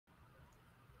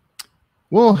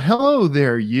Well, hello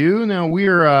there, you. Now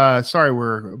we're sorry,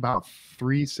 we're about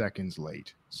 3 seconds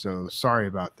late. So sorry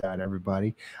about that,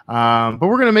 everybody. But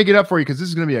we're gonna make it up for you because this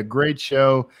is gonna be a great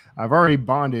show. I've already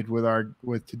bonded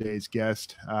with today's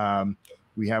guest.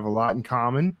 We have a lot in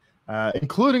common,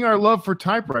 including our love for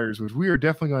typewriters, which we are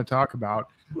definitely going to talk about.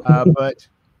 But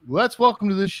let's welcome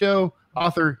to the show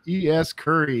author E.S.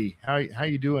 Curry. How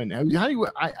you doing?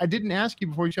 I didn't ask you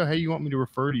before the show how you want me to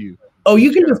refer to you. Oh,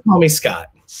 you can just call me Scott.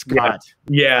 Scott.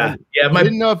 Yeah. I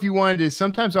didn't know if you wanted to.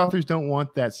 Sometimes authors don't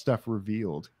want that stuff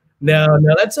revealed. No,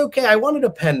 that's okay. I wanted a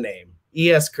pen name,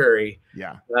 E.S. Curry.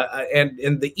 Yeah.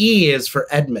 And the E is for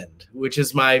Edmund, which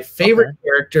is my favorite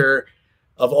character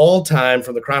of all time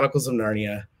from the Chronicles of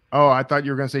Narnia. Oh, I thought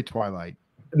you were going to say Twilight.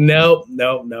 No,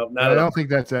 not I don't think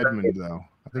that's Edmund, though.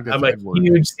 I think that's Edward. A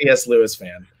huge C.S. Lewis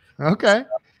fan. Okay.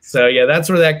 So yeah, that's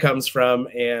where that comes from.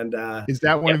 And is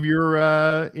that one of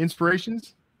your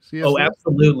inspirations? C.S. Lewis?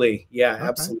 Absolutely. Yeah,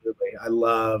 absolutely. I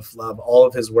love all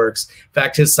of his works. In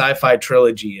fact, his sci-fi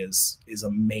trilogy is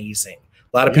amazing.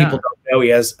 A lot of people don't know he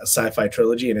has a sci-fi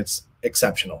trilogy, and it's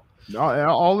exceptional.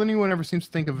 All anyone ever seems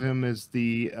to think of him is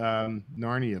the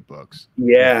Narnia books.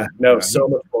 Yeah, so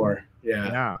much more.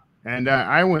 Yeah. And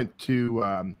I went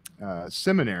to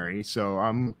seminary, so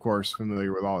I'm of course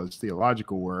familiar with all his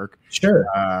theological work. Sure.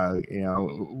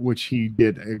 Which he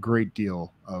did a great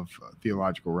deal of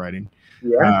theological writing.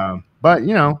 Yeah. But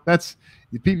it's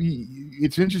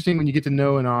interesting when you get to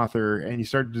know an author and you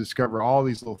start to discover all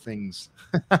these little things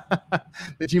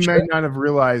that you might not have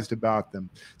realized about them.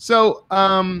 So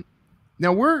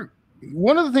now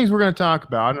one of the things we're going to talk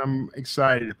about, and I'm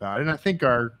excited about it, and I think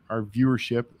our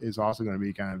viewership is also going to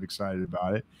be kind of excited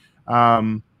about it.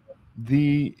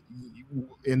 The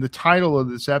title of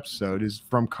this episode is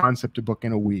From Concept to Book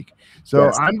in a Week.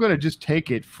 So I'm going to just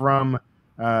take it from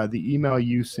the email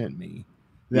you sent me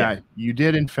that you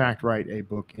did in fact write a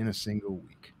book in a single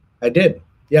week. I did.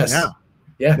 Yes.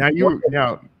 Yeah. Now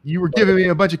you were giving me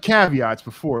a bunch of caveats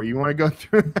before. You want to go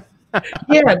through?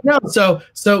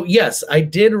 So yes, I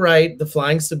did write The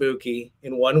Flying Sabuki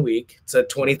in 1 week. It's a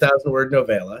 20,000 word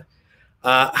novella.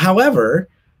 However,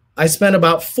 I spent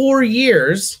about 4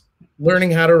 years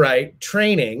learning how to write,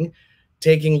 training,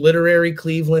 taking literary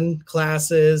Cleveland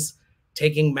classes,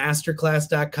 taking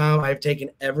masterclass.com. I've taken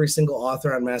every single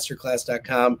author on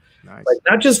masterclass.com. Nice. Like,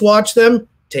 not just watch them,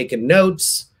 taken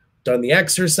notes, done the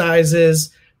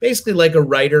exercises, basically like a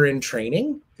writer in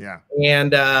training. Yeah.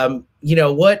 And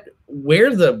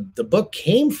where the book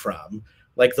came from,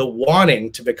 like the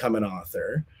wanting to become an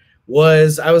author,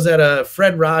 was I was at a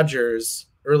Fred Rogers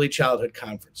early childhood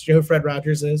conference. Do you know who Fred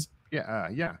Rogers is? Yeah,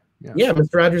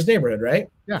 Mr. Rogers' Neighborhood, right?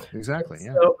 Yeah, exactly.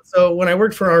 Yeah. So when I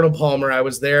worked for Arnold Palmer, I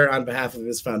was there on behalf of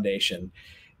his foundation,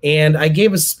 and I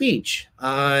gave a speech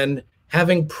on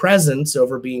having presence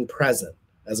over being present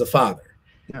as a father.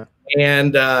 Yeah.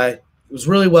 And it was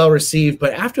really well received.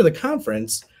 But after the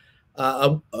conference,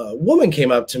 a woman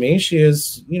came up to me. She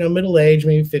is, middle-aged,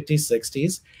 maybe 50s,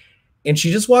 60s. And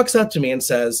she just walks up to me and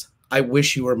says, "I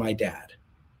wish you were my dad."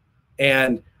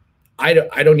 And I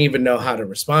don't even know how to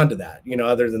respond to that,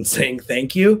 other than saying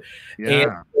thank you. Yeah.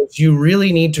 And if you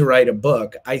really need to write a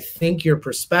book, I think your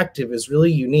perspective is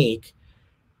really unique.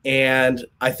 And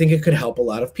I think it could help a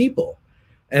lot of people.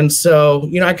 And so,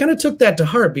 I kind of took that to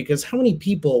heart, because how many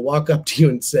people walk up to you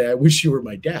and say, "I wish you were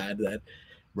my dad"? That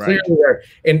clearly are.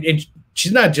 And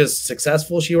she's not just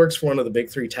successful. She works for one of the big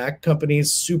 3 tech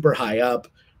companies, super high up,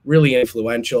 really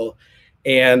influential.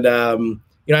 And,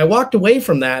 I walked away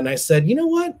from that and I said, you know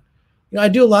what? I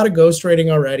do a lot of ghostwriting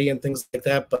already and things like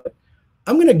that, but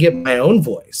I'm going to get my own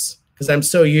voice, because I'm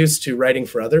so used to writing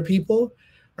for other people.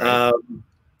 Right.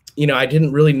 I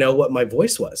didn't really know what my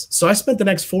voice was. So I spent the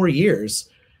next 4 years.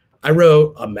 I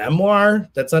wrote a memoir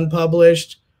that's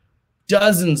unpublished,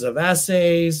 dozens of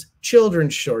essays,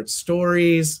 children's short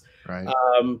stories. Right.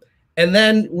 And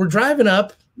then we're driving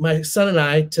up, my son and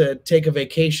I, to take a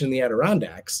vacation in the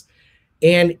Adirondacks.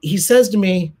 And he says to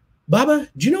me, "Baba,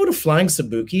 do you know what a flying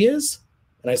sabuki is?"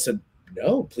 And I said,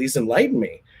 "No, please enlighten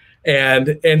me."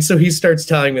 And so he starts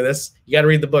telling me this. You got to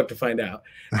read the book to find out.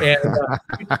 And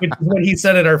which is what he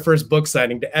said at our first book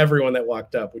signing to everyone that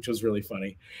walked up, which was really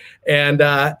funny. And,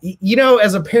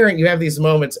 as a parent, you have these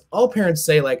moments. All parents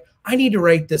say, like, "I need to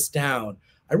write this down.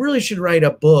 I really should write a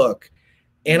book."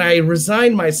 And I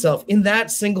resigned myself in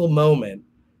that single moment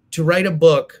to write a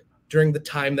book during the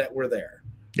time that we're there.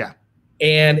 Yeah.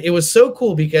 And it was so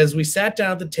cool, because we sat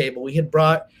down at the table. We had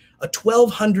brought a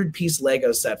 1,200-piece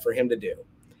Lego set for him to do.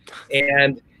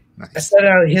 And nice. I sat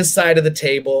down on his side of the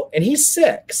table, and he's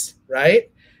 6,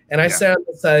 right? And I sat on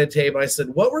the side of the table. I said,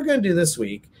 what we're going to do this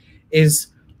week is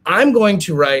I'm going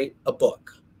to write a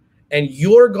book. and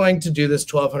you're going to do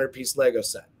this 1,200 piece Lego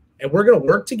set. And we're going to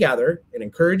work together and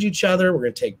encourage each other. We're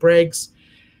going to take breaks.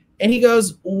 And he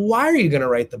goes, why are you going to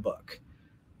write the book?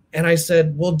 And I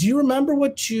said, well, do you remember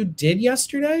what you did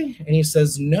yesterday? And he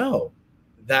says, no,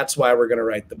 that's why we're going to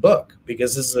write the book,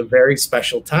 because this is a very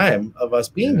special time of us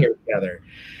being here together.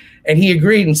 And he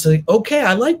agreed and said, okay,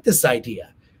 I like this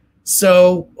idea.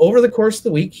 So over the course of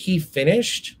the week, he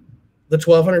finished the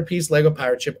 1,200 piece Lego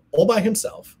pirate ship all by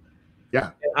himself. Yeah.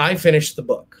 And I finished the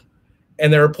book.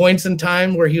 And there were points in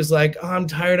time where he was like, oh, I'm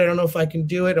tired. I don't know if I can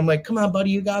do it. I'm like, come on, buddy,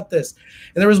 you got this.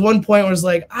 And there was one point where I was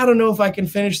like, I don't know if I can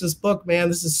finish this book, man.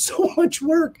 This is so much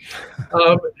work.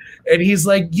 And he's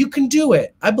like, you can do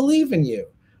it. I believe in you.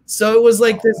 So it was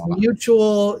like this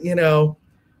mutual, you know,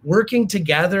 working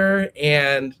together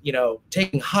and, you know,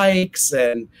 taking hikes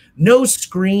and no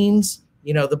screens.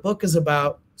 You know, the book is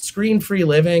about screen-free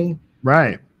living.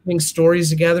 Right. Stories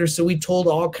together. So we told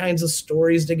all kinds of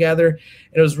stories together,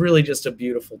 and it was really just a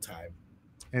beautiful time.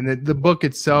 And the book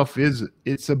itself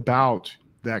it's about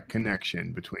that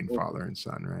connection between father and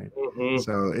son, right? Mm-hmm.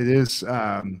 So it is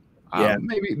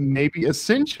maybe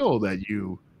essential that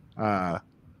you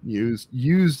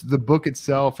use the book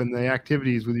itself and the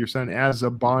activities with your son as a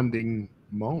bonding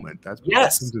moment. That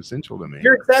seems essential to me.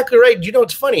 You're exactly right. You know,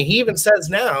 it's funny. He even says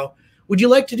now, would you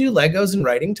like to do Legos in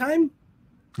writing time?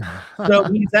 So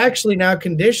he's actually now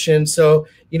conditioned. So,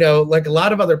 you know, like a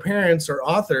lot of other parents or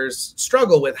authors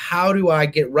struggle with, how do I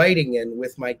get writing in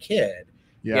with my kid?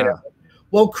 Yeah. You know?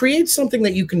 Well, create something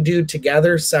that you can do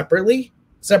together, separately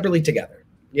together,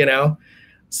 you know?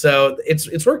 So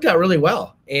it's worked out really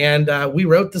well. And we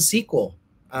wrote the sequel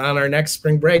on our next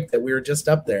spring break that we were just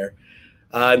up there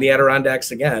in the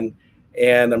Adirondacks again.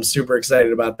 And I'm super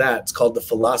excited about that. It's called The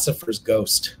Philosopher's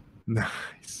Ghost.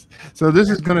 Nice. So this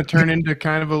is going to turn into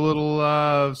kind of a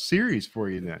little series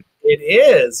for you then. It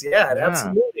is. Yeah, it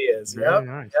absolutely is. Yep.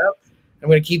 Nice. Yep. I'm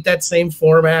going to keep that same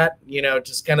format, you know,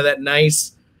 just kind of that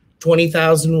nice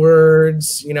 20,000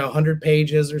 words, you know, 100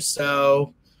 pages or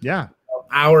so. Yeah.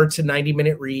 Hour to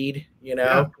 90-minute read, you know.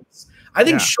 Yeah. I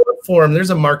think short form,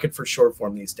 there's a market for short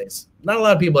form these days. Not a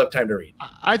lot of people have time to read.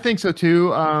 I think so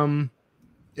too. I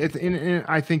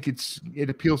think it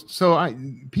appeals. So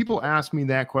people ask me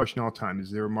that question all the time.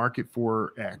 Is there a market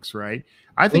for X, right?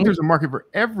 I think there's a market for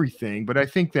everything, but I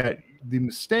think that the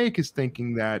mistake is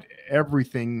thinking that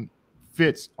everything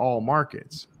fits all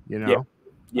markets, you know?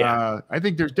 Yeah. I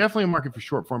think there's definitely a market for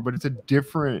short form, but it's a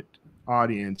different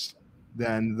audience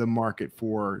than the market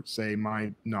for, say,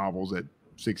 my novels at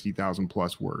 60,000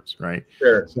 plus words, right?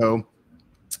 Sure. So,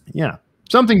 yeah.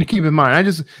 Something to keep in mind.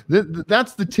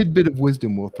 That's the tidbit of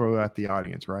wisdom we'll throw at the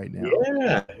audience right now.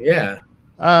 Yeah,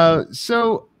 yeah.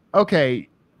 So, okay,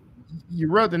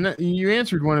 you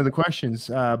answered one of the questions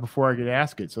before I could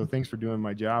ask it. So thanks for doing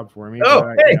my job for me.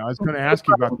 Hey. I was going to ask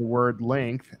you about the word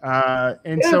length,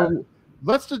 so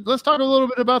let's talk a little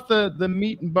bit about the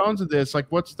meat and bones of this. Like,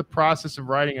 what's the process of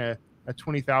writing a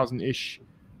 20,000-ish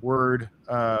word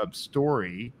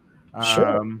story?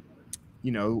 Sure.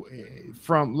 You know,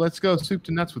 let's go soup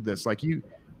to nuts with this. Like,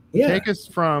 take us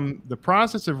from the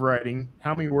process of writing.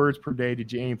 How many words per day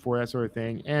did you aim for? That sort of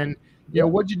thing. And, you know,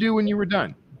 what'd you do when you were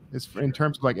done? It's in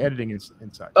terms of like editing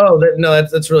and such. Oh, no,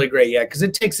 that's really great. Yeah. Cause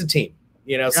it takes a team,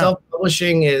 you know,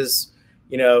 self-publishing is,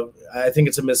 you know, I think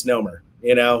it's a misnomer,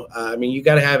 you know, I mean, you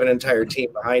got to have an entire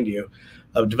team behind you,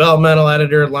 a developmental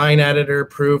editor, line editor,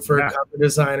 proofer, cover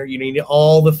designer. You need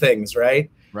all the things,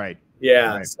 right? Right.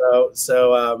 Yeah. Right.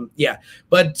 So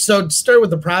but so to start with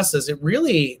the process, it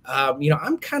really, you know,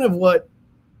 I'm kind of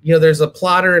you know, there's a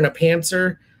plotter and a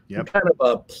pantser. Yep. I'm kind of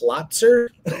a plotzer.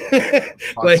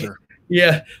 Like, a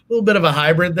little bit of a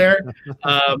hybrid there.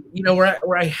 You know,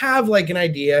 where I have like an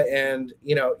idea, and,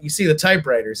 you know, you see the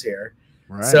typewriters here.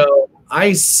 Right. So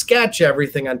I sketch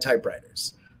everything on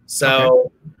typewriters.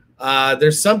 So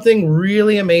there's something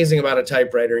really amazing about a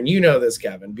typewriter. And you know this,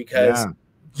 Kevin, because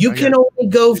you can only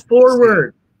go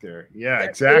forward. There. Yeah,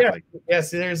 exactly.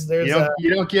 Yes, there's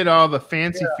you don't get all the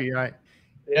fancy fee.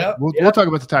 We'll talk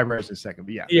about the typewriters in a second,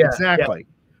 but exactly.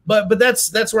 Yeah. But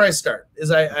that's where I start.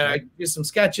 Is I do some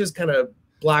sketches, kind of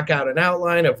block out an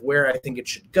outline of where I think it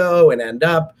should go and end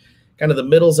up. Kind of the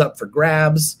middle's up for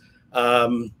grabs.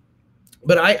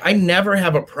 But I never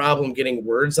have a problem getting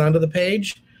words onto the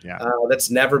page. Yeah.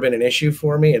 That's never been an issue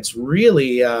for me. It's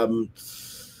really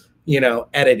you know,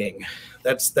 editing.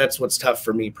 That's what's tough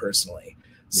for me personally.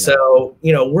 Yeah. So,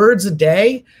 you know, words a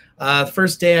day.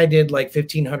 First day I did like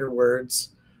 1,500 words.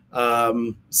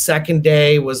 Second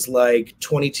day was like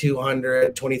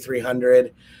 2,200,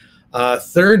 2,300.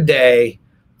 Third day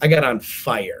I got on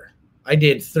fire. I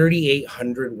did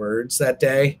 3,800 words that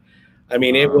day. I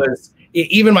mean, it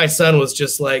even my son was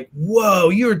just like, whoa,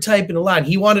 you were typing a lot.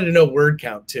 He wanted to know word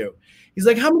count too. He's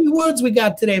like, how many words we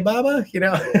got today, Baba? You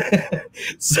know,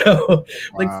 so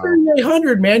like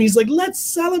 3,800, man. He's like, let's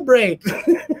celebrate.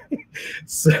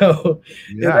 So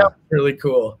yeah, that was really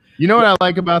cool. You know what I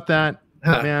like about that,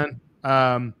 man?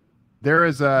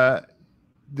 There's a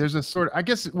sort of, I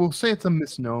guess we'll say it's a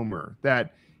misnomer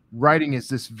that writing is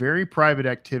this very private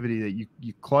activity that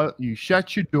you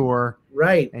shut your door,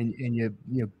 right? And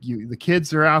the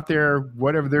kids are out there,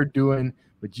 whatever they're doing,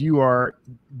 but you are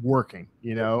working.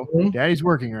 You know, Daddy's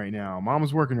working right now,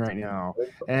 Mama's working right now,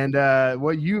 and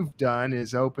what you've done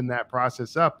is open that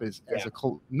process up as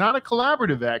not a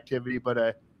collaborative activity, but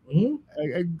a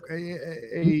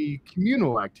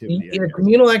communal activity. Yeah,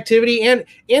 communal activity, and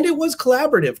it was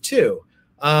collaborative too.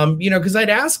 You know, because I'd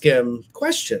ask him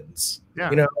questions. Yeah.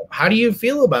 You know, how do you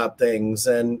feel about things?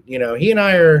 And you know, he and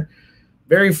I are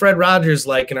very Fred Rogers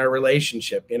like in our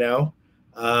relationship. You know,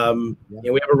 you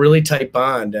know, we have a really tight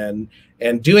bond, and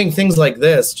doing things like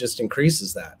this just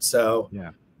increases that. So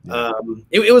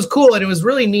it was cool, and it was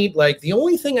really neat. Like the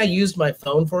only thing I used my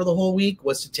phone for the whole week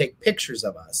was to take pictures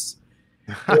of us.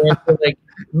 And to, like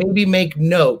maybe make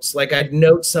notes, like I'd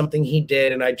note something he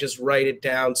did and I'd just write it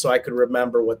down so I could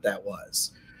remember what that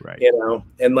was, right? You know,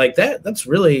 and like that's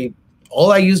really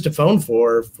all I used a phone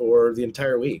for the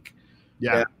entire week.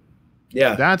 Yeah.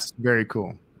 That's very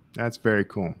cool. That's very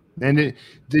cool. And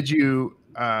did you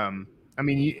I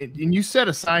mean, you set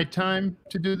aside time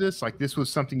to do this? Like this was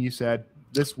something you said,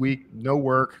 this week no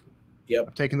work,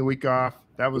 I'm taking the week off.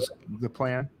 That was the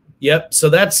plan. Yep.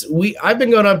 So I've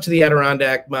been going up to the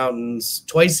Adirondack Mountains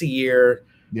twice a year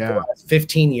for the last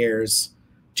 15 years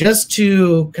just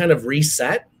to kind of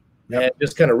reset and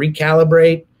just kind of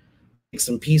recalibrate, take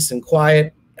some peace and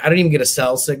quiet. I don't even get a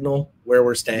cell signal where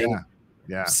we're staying.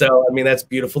 Yeah. So, I mean, that's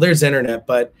beautiful. There's internet,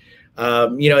 but,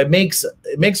 you know, it makes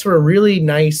for a really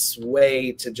nice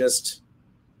way to just,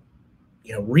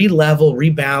 you know, re-level,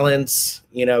 rebalance,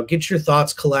 you know, get your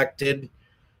thoughts collected,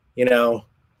 you know,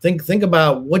 Think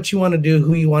about what you want to do,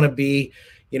 who you want to be.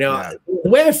 You know, the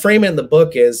way I frame it in the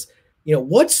book is, you know,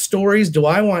 what stories do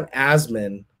I want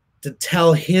Åsmund to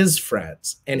tell his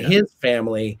friends and his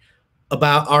family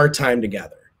about our time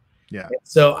together? Yeah. And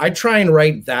so I try and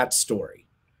write that story,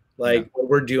 like when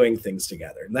we're doing things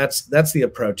together. And that's the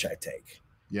approach I take.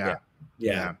 Yeah.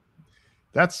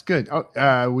 That's good.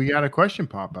 Oh, we got a question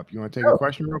pop up. You want to take a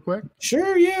question real quick?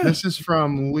 Sure, yeah. This is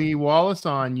from Lee Wallace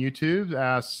on YouTube.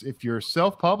 Asks, if you're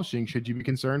self-publishing, should you be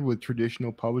concerned with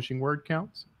traditional publishing word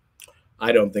counts?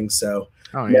 I don't think so.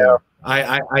 Oh, yeah.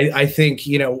 I think,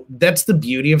 you know, that's the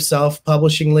beauty of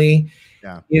self-publishing, Lee,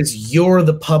 is you're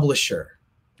the publisher.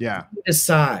 Yeah. You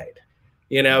decide.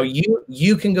 You know,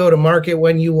 you can go to market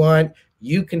when you want.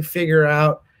 You can figure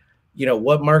out, you know,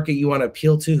 what market you want to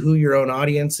appeal to, who your own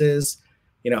audience is.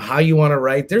 You know, how you want to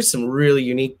write. There's some really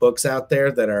unique books out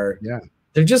there that are,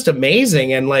 they're just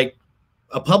amazing. And like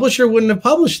a publisher wouldn't have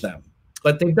published them,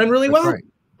 but they've done really well. Right.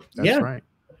 That's right.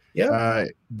 Yeah.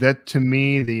 That to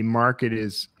me, the market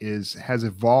has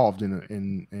evolved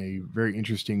in a very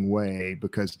interesting way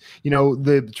because, you know,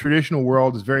 the traditional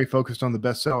world is very focused on the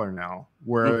bestseller now,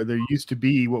 where there used to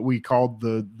be what we called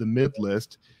the mid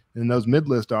list. And those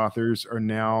mid-list authors are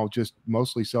now just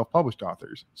mostly self-published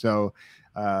authors. So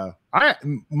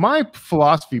my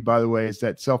philosophy, by the way, is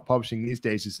that self-publishing these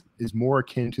days is more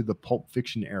akin to the pulp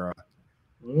fiction era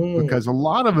because a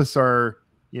lot of us are,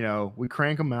 you know, we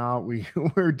crank them out.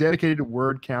 We're dedicated to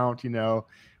word count. You know,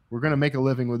 we're going to make a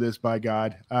living with this, by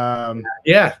God.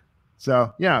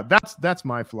 So yeah, that's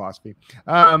my philosophy.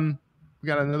 We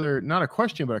got another, not a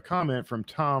question, but a comment from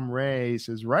Tom Ray. He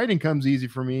says, writing comes easy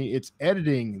for me. It's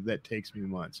editing that takes me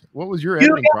months. What was your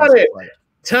editing process like?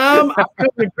 Tom, I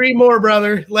couldn't agree more,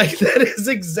 brother. Like that is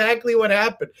exactly what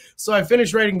happened. So I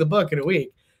finished writing the book in a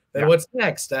week. Then what's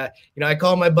next? You know, I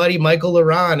call my buddy Michael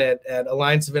Laron at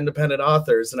Alliance of Independent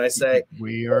Authors, and I say,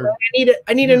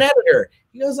 I need an editor.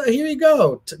 He goes, here you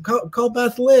go. Call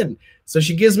Beth Lynn. So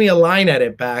she gives me a line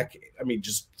edit back. I mean,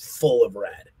 just full of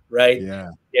red. Right.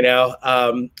 Yeah. You know,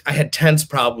 I had tense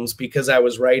problems because I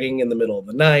was writing in the middle of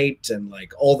the night and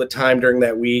like all the time during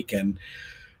that week. And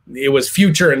it was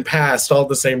future and past all at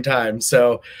the same time.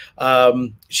 So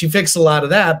she fixed a lot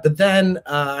of that. But then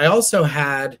I also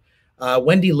had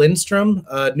Wendy Lindstrom,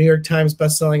 New York Times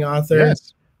bestselling author.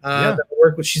 That I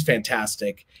work with. She's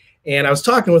fantastic. And I was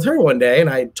talking with her one day and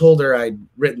I told her I'd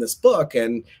written this book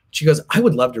and she goes, I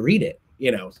would love to read it.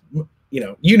 You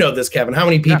know this, Kevin, how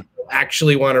many people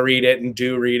actually want to read it and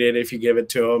do read it if you give it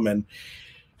to them? And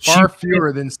far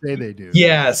fewer than say they do.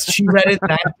 Yes. She read it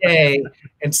that day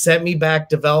and sent me back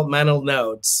developmental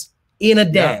notes in a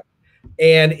day.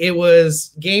 And it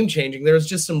was game changing. There was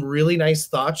just some really nice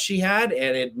thoughts she had,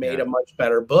 and it made a much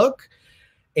better book.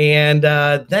 And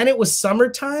then it was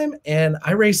summertime, and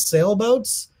I raced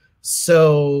sailboats.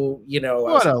 So, you know,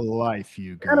 what a life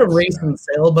you guys kind of racing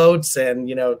sailboats, and,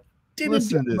 you know,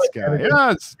 listen to this guy.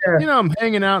 Yeah, you know, I'm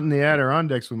hanging out in the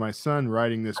Adirondacks with my son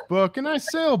writing this book, and I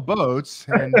sail boats,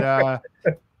 and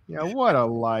yeah, what a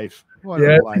life. What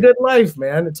a life. It's a good life,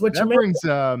 man. It's what that you brings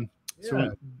so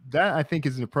that I think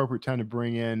is an appropriate time to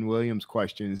bring in William's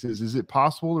question. It says, is it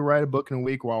possible to write a book in a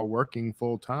week while working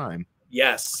full time?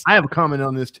 Yes. I have a comment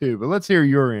on this too, but let's hear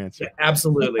your answer. Yeah,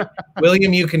 absolutely.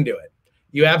 William, you can do it.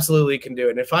 You absolutely can do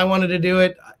it. And if I wanted to do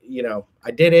it, you know,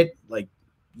 I did it. Like,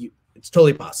 it's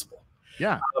totally possible.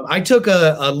 Yeah. I took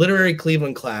a literary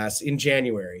Cleveland class in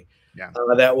January. Yeah.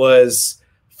 That was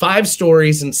 5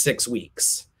 stories in 6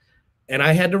 weeks. And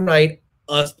I had to write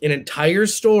an entire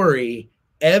story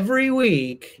every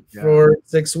week for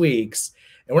 6 weeks.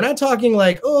 And we're not talking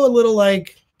like, oh, a little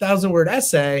like 1,000-word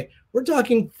essay. We're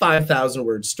talking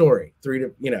 5,000-word story,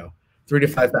 3,000 to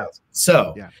 5,000.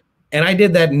 So, and I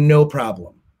did that no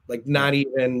problem, like not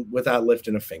even without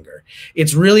lifting a finger.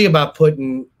 It's really about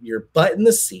putting your butt in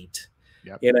the seat,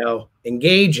 you know,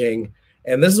 engaging.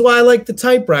 And this is why I like the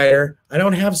typewriter. I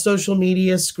don't have social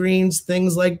media screens,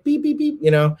 things like beep, beep, beep,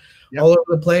 you know, all over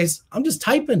the place. I'm just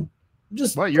typing.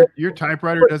 Just what, your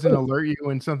typewriter doesn't alert you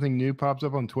when something new pops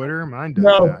up on Twitter? Mine does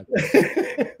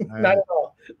that. Not at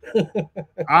all.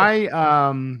 I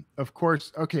of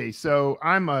course, okay, so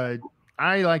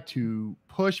I like to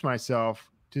push myself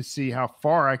to see how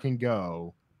far I can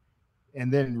go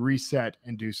and then reset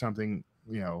and do something,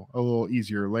 you know, a little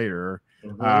easier later.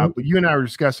 But you and I were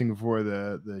discussing before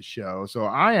the show. So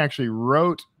I actually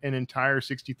wrote an entire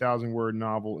 60,000-word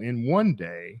novel in one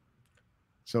day.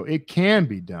 So it can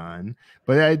be done,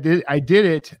 but I did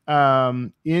it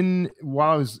while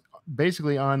I was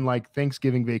basically on like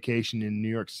Thanksgiving vacation in New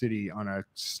York City on a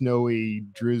snowy,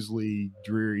 drizzly,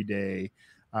 dreary day,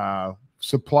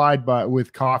 supplied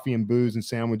with coffee and booze and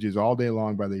sandwiches all day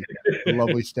long by the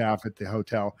lovely staff at the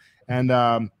hotel. And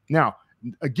now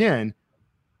again,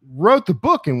 wrote the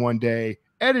book in one day,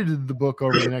 edited the book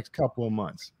over the next couple of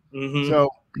months. So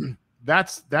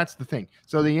that's the thing.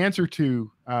 So the answer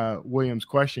to William's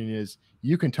question is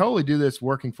you can totally do this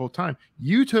working full time.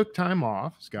 You took time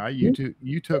off, Sky.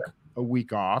 You took a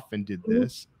week off and did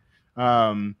this.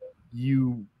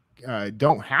 You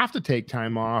don't have to take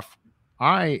time off.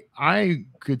 I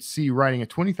could see writing a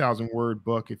 20,000-word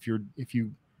book if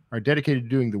you are dedicated to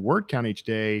doing the word count each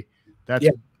day.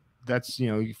 That's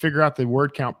you know, you figure out the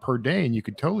word count per day, and you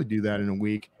could totally do that in a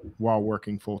week while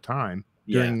working full time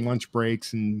during lunch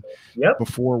breaks and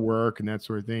before work and that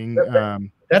sort of thing.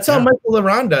 That's how Michael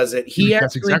LeRon does it.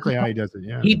 That's exactly how he does it.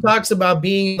 Yeah. He talks about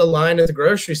being in the line at the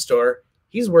grocery store.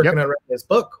 He's working on writing his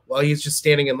book while he's just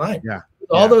standing in line. Yeah.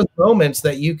 All those moments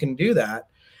that you can do that.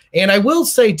 And I will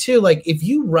say too, like if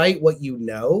you write what you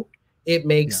know, it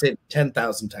makes it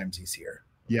 10,000 times easier.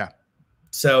 Yeah.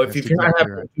 So if you're not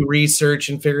having to research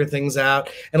and figure things out,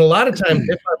 and a lot of times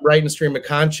if I'm writing stream of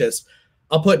conscious,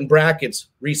 I'll put in brackets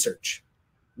research,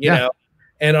 you know,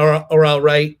 and or I'll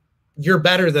write you're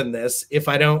better than this if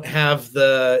I don't have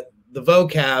the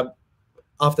vocab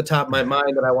off the top of my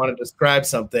mind that I want to describe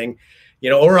something, you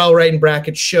know, or I'll write in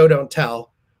brackets show don't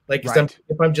tell. Like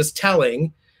if I'm just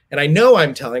telling and I know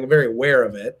I'm telling, I'm very aware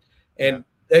of it, and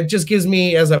it just gives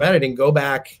me, as I'm editing, go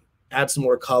back, add some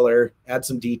more color, add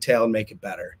some detail, and make it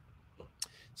better.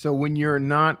 So when you're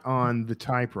not on the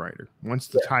typewriter, once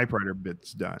the typewriter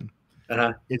bit's done,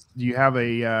 do you have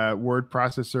a word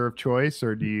processor of choice,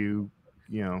 or do you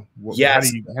know, how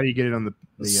do you get it on the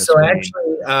so screen?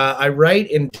 Actually, I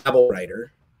write in Dabble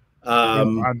Writer.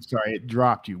 I'm sorry, it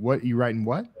dropped you. What you write in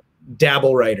what?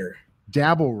 Dabble Writer.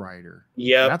 Dabble Writer.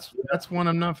 Yeah, that's one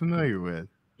I'm not familiar with.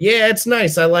 Yeah, it's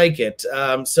nice. I like it.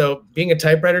 So being a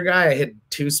typewriter guy, I hit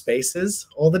 2 spaces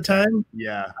all the time.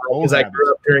 Yeah. Because I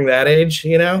grew up during that age,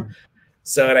 you know.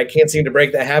 So, and I can't seem to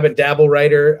break that habit. Dabble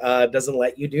Writer doesn't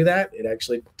let you do that. It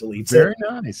actually deletes it. Very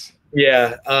nice.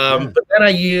 Yeah. But then I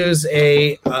use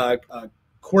a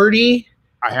QWERTY.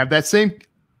 I have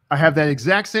that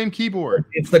exact same keyboard.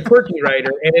 It's the QWERTY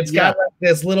writer, and it's got like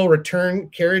this little return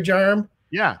carriage arm.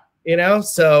 Yeah. You know,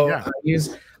 so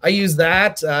I use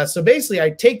that. So basically,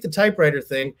 I take the typewriter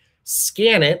thing,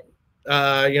 scan it,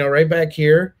 you know, right back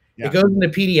here. Yeah. It goes into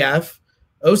PDF,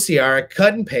 OCR, I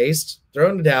cut and paste, throw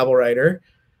it in the Dabble Writer,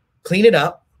 clean it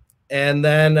up, and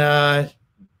then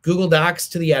Google Docs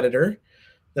to the editor.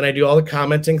 Then I do all the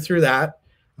commenting through that.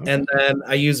 Okay. And then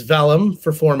I use Vellum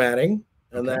for formatting,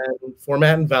 and then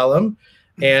format in Vellum.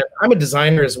 And I'm a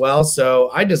designer as well, so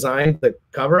I designed the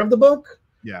cover of the book.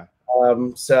 Yeah.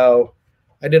 So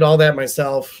I did all that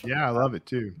myself. Yeah, I love it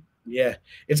too. Yeah,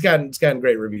 it's gotten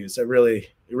great reviews. It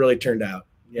really turned out.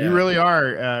 Yeah. You really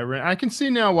are. I can see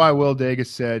now why Will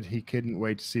Davis said he couldn't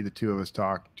wait to see the two of us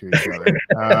talk to each other.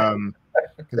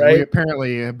 Because Right? we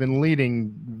apparently have been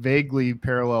leading vaguely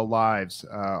parallel lives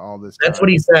all this time. That's what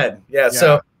he said. Yeah.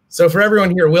 So for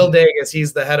everyone here, Will Davis,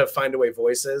 he's the head of Find Away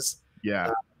Voices.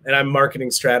 Yeah. And I'm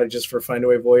marketing strategist for Find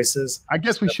Away Voices. I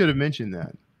guess we should have mentioned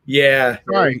that. Yeah.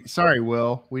 Sorry,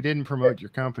 Will. We didn't promote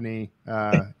your company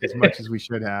as much as we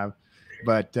should have.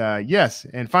 But yes,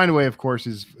 and Find Away, of course,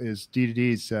 is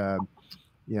D2D's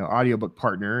audiobook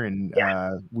partner, and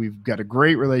we've got a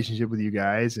great relationship with you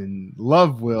guys, and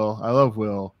love Will. I love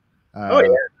Will.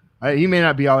 He may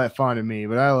not be all that fond of me,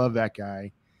 but I love that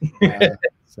guy. And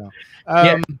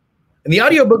the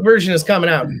audiobook version is coming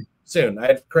out soon. I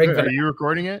have Craig. Are you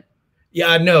recording it?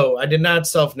 Yeah, no, I did not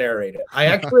self-narrate it. I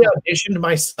actually auditioned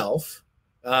myself,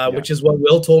 which is what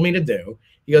Will told me to do.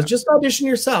 He goes, just audition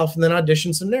yourself and then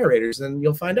audition some narrators and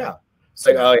you'll find out. It's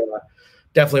like, oh yeah,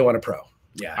 definitely want a pro.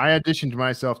 Yeah. I auditioned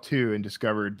myself too and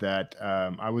discovered that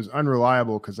I was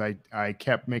unreliable because I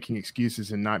kept making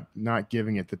excuses and not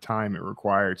giving it the time it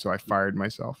required. So I fired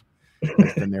myself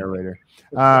as the narrator.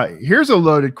 Here's a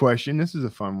loaded question. This is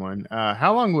a fun one.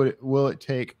 How long will it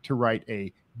take to write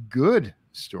a good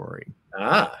story?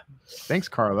 Thanks,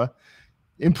 Carla.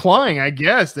 Implying, I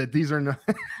guess, that these are not.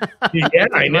 Yeah,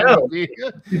 I know.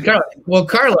 Well,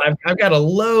 Carla, I've got a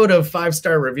load of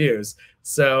 5-star reviews,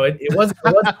 so it wasn't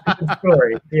a good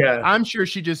story. Yeah, I'm sure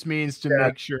she just means to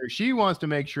make sure. She wants to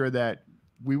make sure that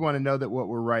we want to know that what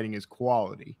we're writing is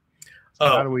quality. So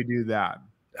how do we do that?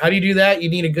 How do you do that? You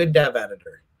need a good dev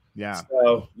editor. Yeah.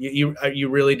 So you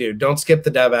really do. Don't skip the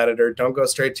dev editor. Don't go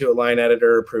straight to a line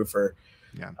editor or proofer.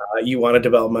 Yeah. You want a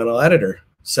developmental editor.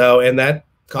 And that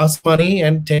costs money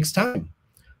and takes time.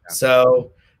 Yeah.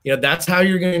 So, that's how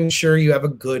you're going to ensure you have a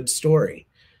good story.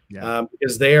 Yeah.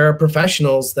 Because they are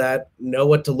professionals that know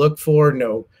what to look for,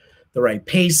 know the right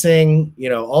pacing,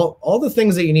 all the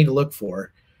things that you need to look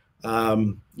for,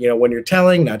 when you're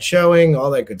telling, not showing,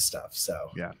 all that good stuff.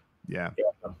 So, yeah.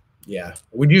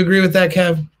 Would you agree with that,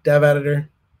 Kev, dev editor?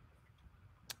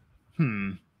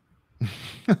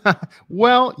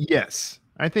 Well, yes.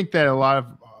 I think that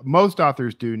most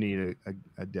authors do need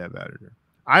a dev editor.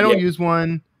 I don't use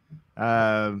one,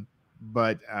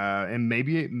 but and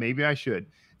maybe I should.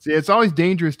 See, it's always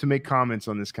dangerous to make comments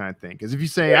on this kind of thing, because if you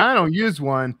say I don't use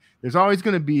one, there's always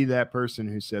going to be that person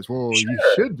who says, "Well, you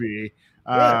should be."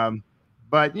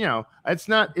 But it's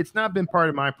not been part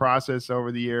of my process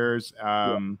over the years.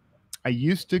 I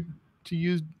used to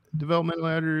use developmental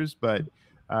editors, but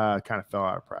kind of fell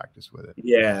out of practice with it.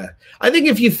 Yeah. I think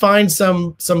if you find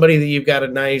somebody that you've got a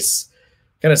nice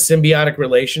kind of symbiotic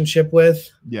relationship with,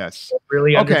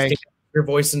 really understand your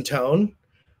voice and tone,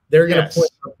 they're going to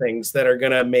point out things that are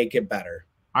going to make it better.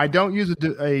 I don't use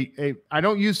I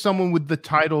don't use someone with the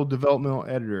title developmental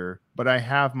editor, but I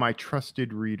have my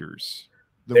trusted readers,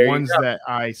 the ones that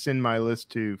I send my list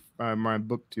to, my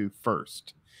book to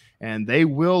first, and they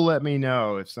will let me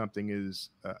know if something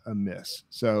is amiss.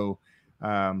 So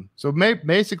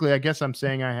basically, I guess I'm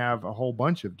saying I have a whole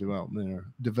bunch of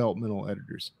developmental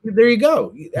editors. There you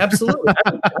go. Absolutely.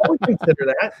 I would consider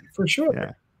that for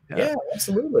sure. Yeah,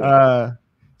 absolutely.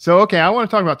 Okay, I want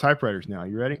to talk about typewriters now.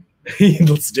 You ready?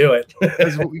 Let's do it.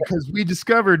 Because we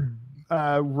discovered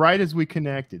right as we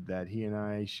connected that he and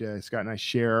I, Scott and I,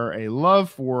 share a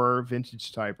love for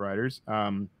vintage typewriters.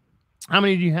 How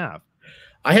many do you have?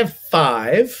 I have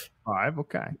 5. 5,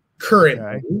 okay. Currently.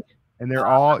 Okay. And they're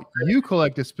all, you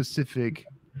collect a specific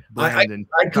brand.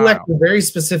 I collect a very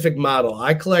specific model.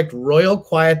 I collect Royal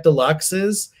Quiet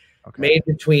Deluxes made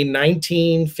between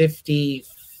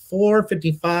 1954,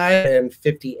 55, and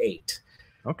 58.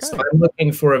 Okay. So I'm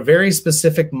looking for a very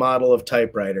specific model of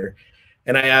typewriter.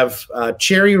 And I have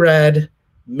cherry red,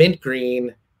 mint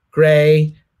green,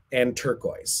 gray, and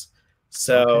turquoise.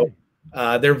 So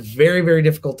they're very, very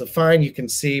difficult to find. You can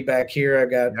see back here, I've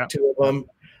got 2 of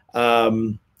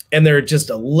them. And they're just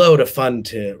a load of fun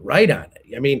to write on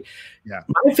it. I mean,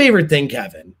 my favorite thing,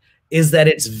 Kevin, is that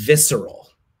it's visceral.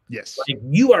 Yes. Like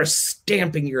you are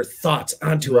stamping your thoughts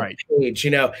onto a page,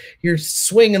 you're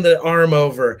swinging the arm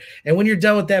over. And when you're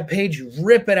done with that page, you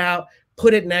rip it out,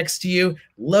 put it next to you,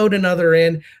 load another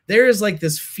in. There is like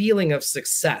this feeling of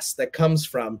success that comes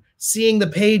from seeing the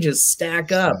pages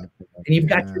stack up and you've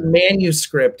got your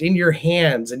manuscript in your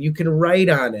hands and you can write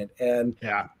on it. And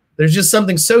there's just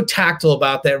something so tactile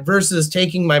about that versus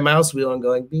taking my mouse wheel and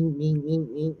going bing, bing, bing,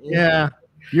 bing. Yeah.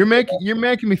 You're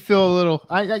making me feel a little,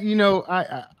 I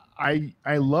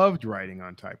loved writing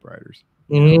on typewriters.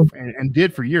 and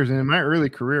did for years. And in my early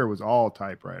career was all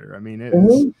typewriter. I mean, it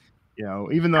was, you know,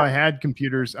 even though I had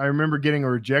computers, I remember getting a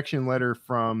rejection letter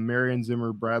from Marion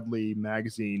Zimmer Bradley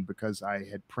magazine because I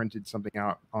had printed something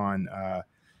out on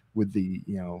with the,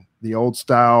 you know, the old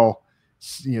style,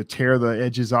 you know, tear the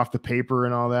edges off the paper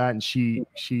and all that. And she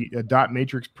a dot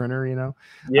matrix printer, you know.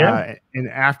 And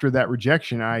after that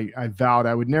rejection, I vowed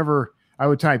I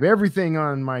would type everything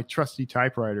on my trusty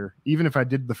typewriter, even if I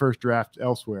did the first draft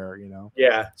elsewhere, you know.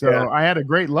 So I had a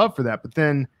great love for that. But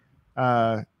then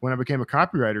when I became a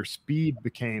copywriter, speed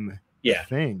became a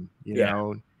thing, you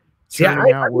know.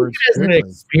 Turning out words it's an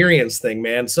experience thing,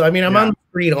 man. So I mean, I'm on the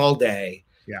screen all day.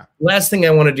 Last thing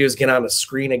I want to do is get on the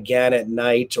screen again at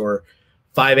night or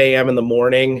 5 a.m. in the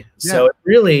morning. So it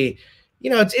really, you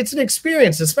know, it's an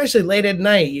experience, especially late at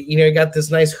night. You know, you got this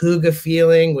nice hygge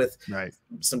feeling with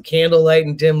some candlelight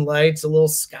and dim lights, a little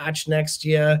scotch next to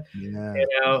you. You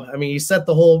know, I mean, you set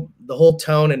the whole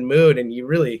tone and mood, and you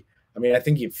really, I mean, I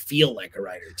think you feel like a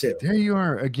writer too. There you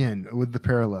are again with the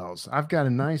parallels. I've got a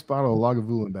nice bottle of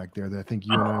Lagavulin back there that I think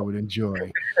you and I would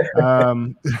enjoy.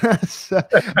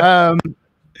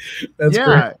 That's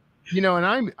great. You know,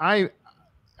 and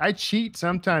I cheat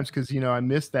sometimes because, you know, I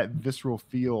miss that visceral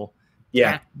feel,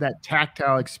 that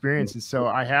tactile experience. And so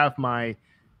I have my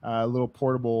little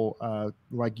portable,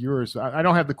 like yours. I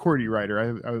don't have the QWERTY writer.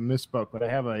 I misspoke, but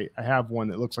I have one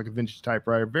that looks like a vintage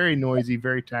typewriter, very noisy,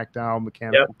 very tactile,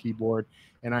 mechanical keyboard.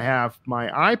 And I have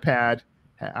my iPad.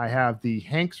 I have the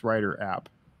Hanks Writer app.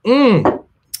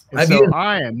 And so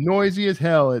I am noisy as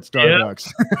hell at Starbucks.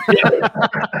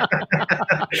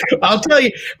 I'll tell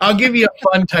you, I'll give you a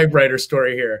fun typewriter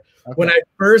story here. When I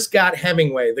first got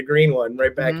Hemingway, the green one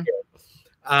right back here,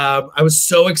 I was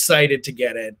so excited to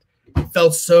get it. It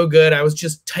felt so good. I was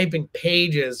just typing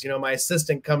pages. You know, my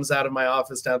assistant comes out of my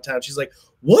office downtown. She's like,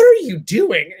 "What are you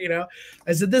doing?" You know,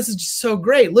 I said, "This is just so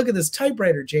great. Look at this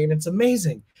typewriter, Jane. It's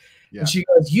amazing." And she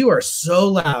goes, "You are so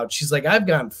loud." She's like, "I've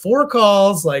gotten 4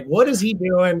 calls. Like, what is he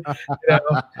doing?" You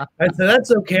know? I said,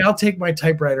 "That's okay. I'll take my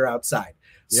typewriter outside."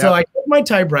 So I took my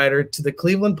typewriter to the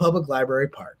Cleveland Public Library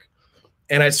Park,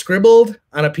 and I scribbled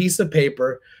on a piece of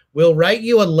paper, "We'll write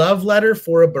you a love letter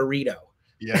for a burrito."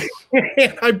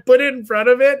 And I put it in front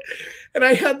of it, and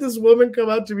I had this woman come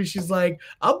up to me. She's like,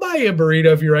 "I'll buy you a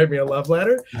burrito if you write me a love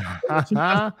letter."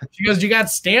 She goes, "You got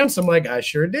stamps?" I'm like, "I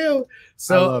sure do."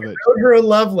 So I wrote her a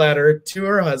love letter to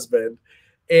her husband,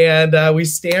 and we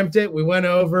stamped it. We went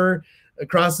over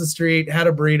across the street, had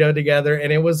a burrito together,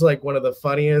 and it was like one of the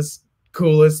funniest,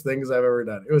 coolest things I've ever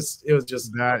done. It was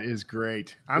just, that is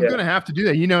great. I'm gonna have to do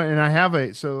that, you know. And I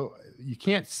have so you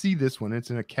can't see this one,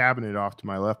 it's in a cabinet off to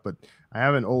my left, but I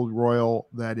have an old Royal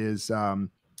that is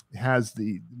has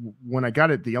the, when I got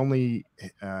it, the only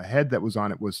head that was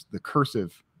on it was the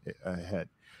cursive head,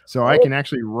 so I can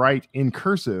actually write in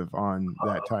cursive on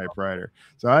that typewriter.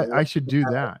 So I should do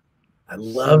that. I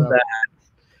love that.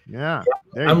 Yeah,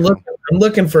 I'm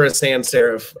looking for a sans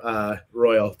serif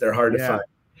Royal. They're hard to find.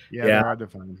 They're hard to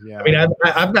find. I mean,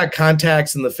 I've got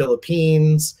contacts in the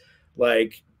Philippines.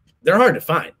 Like, they're hard to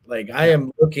find. Like, I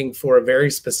am looking for a very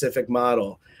specific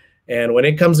model, and when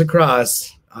it comes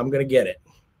across, I'm gonna get it.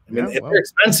 I mean, they're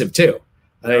expensive too.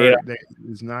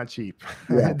 It's not cheap.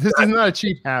 This is not a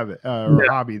cheap habit or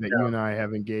hobby that you and I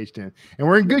have engaged in, and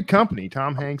we're in good company.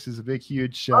 Tom Hanks is a big,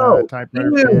 huge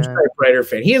typewriter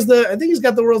fan. He is I think he's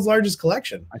got the world's largest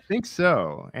collection. I think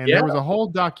so. And there was a whole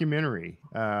documentary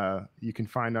you can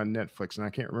find on Netflix, and I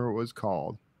can't remember what it was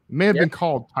called. It may have been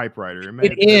called Typewriter.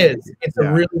 It's a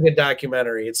really good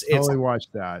documentary. It's totally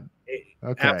watched that.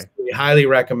 Okay, absolutely highly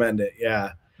recommend it.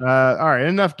 Yeah. All right,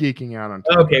 enough geeking out on.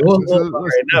 Okay,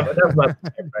 enough about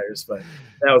typewriters, but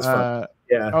that was fun.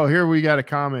 Oh, here we got a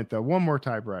comment though. One more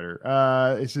typewriter.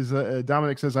 It says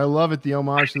Dominic says, "I love it. The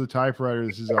homage to the typewriter.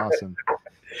 This is awesome."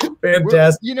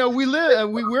 Fantastic. You know, we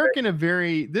work in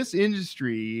this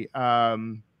industry.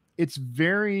 It's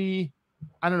very,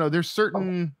 I don't know. There's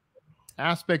certain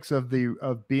aspects of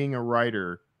being a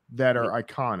writer that are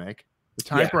iconic. The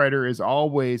typewriter is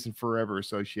always and forever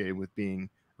associated with being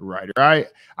a writer.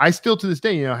 I still to this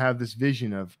day, you know, have this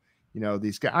vision of, you know,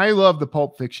 these guys. I love the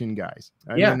Pulp Fiction guys.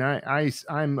 I mean,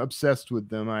 I'm obsessed with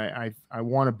them. I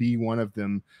want to be one of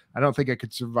them. I don't think I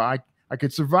could survive. I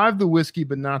could survive the whiskey,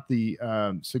 but not the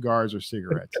cigars or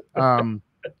cigarettes.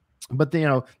 But you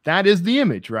know, that is the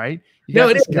image, right?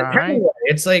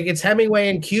 It's Hemingway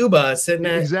in Cuba sitting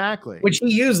at which he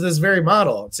used this very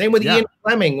model. Same with Ian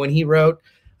Fleming when he wrote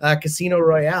Casino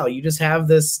Royale. You just have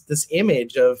this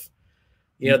image of,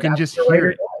 you can just hear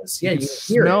it. Yeah, you can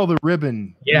smell the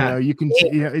ribbon. Yeah, you know, you can see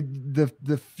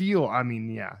the feel. I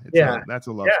mean, that's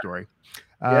a love story.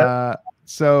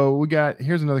 So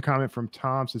here's another comment from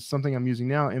Tom. Says something I'm using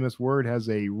now. MS Word has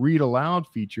a read aloud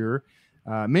feature.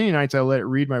 Many nights I let it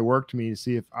read my work to me to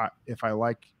see if I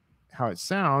like how it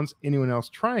sounds. Anyone else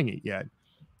trying it yet?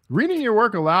 Reading your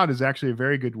work aloud is actually a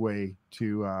very good way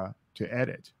to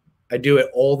edit. I do it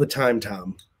all the time,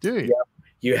 Tom. Do you? Yeah,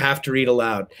 you have to read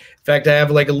aloud. In fact, I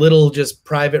have like a little just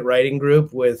private writing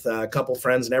group with a couple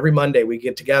friends, and every Monday we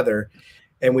get together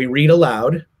and we read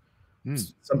aloud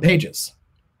some pages,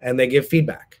 and they give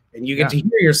feedback, and you get to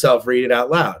hear yourself read it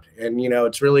out loud. And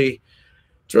it's really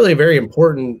a very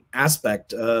important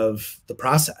aspect of the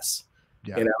process.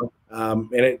 Yeah.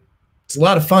 And it's a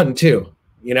lot of fun too.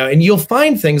 And you'll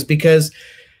find things because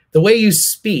the way you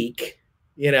speak,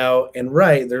 and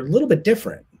write, they're a little bit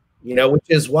different, which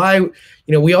is why,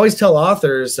 we always tell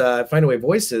authors, Find Away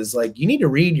Voices, like, you need to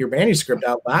read your manuscript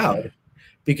out loud,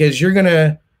 because you're going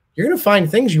to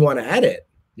find things you want to edit.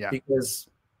 Yeah. Because,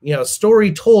 a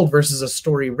story told versus a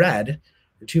story read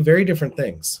are two very different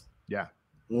things. Yeah.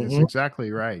 That's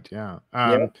exactly right. Yeah.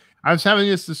 I was having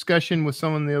this discussion with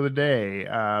someone the other day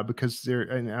because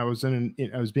I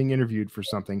was being interviewed for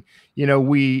something.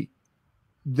 The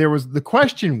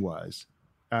question was,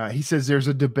 he says there's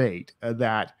a debate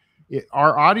that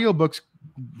our audiobooks,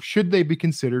 should they be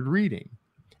considered reading?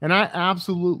 And I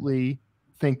absolutely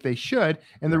think they should.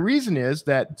 And the reason is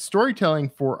that storytelling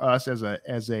for us as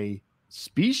a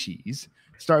species,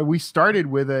 we started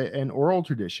with an oral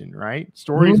tradition, right?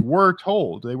 Stories were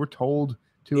told. They were told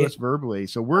to us verbally.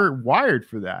 So we're wired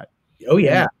for that. Oh,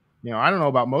 yeah. And, I don't know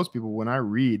about most people. When I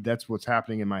read, that's what's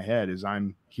happening in my head, is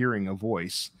I'm hearing a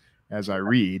voice as I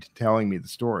read telling me the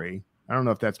story. I don't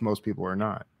know if that's most people or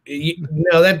not.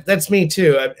 No, that's me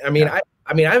too. I mean,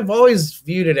 I've always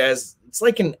viewed it as, it's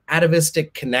like an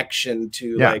atavistic connection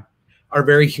to like our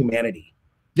very humanity.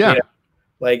 Yeah.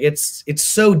 Like it's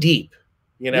so deep,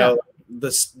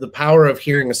 the power of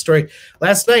hearing a story.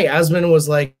 Last night, Åsmund was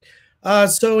like,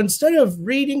 so instead of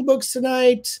reading books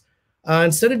tonight,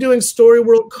 instead of doing story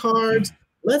world cards,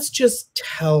 let's just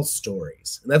tell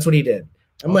stories. And that's what he did.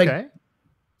 I'm like,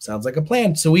 sounds like a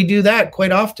plan. So we do that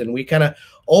quite often. We kind of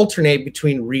alternate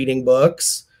between reading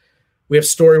books. We have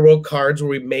story world cards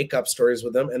where we make up stories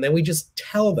with them, and then we just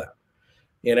tell them,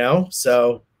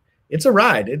 so it's a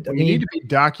ride. You need to be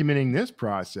documenting this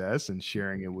process and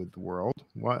sharing it with the world.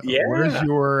 Where's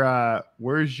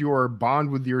your bond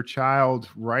with your child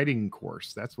writing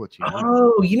course? That's what you need.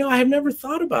 Oh, I have never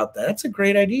thought about that. That's a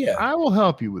great idea. I will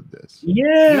help you with this.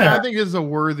 Yeah. I think this is a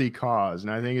worthy cause,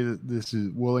 and I think this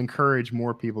will encourage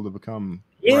more people to become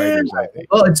writers, I think.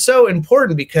 Well, it's so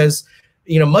important because,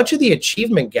 much of the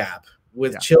achievement gap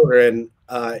with children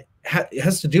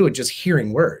has to do with just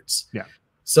hearing words. Yeah.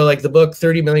 So like the book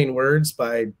 30 Million Words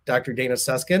by Dr. Dana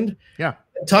Suskind,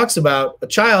 it talks about a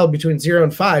child between 0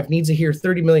 and 5 needs to hear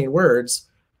 30 million words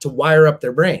to wire up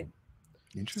their brain.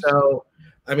 So,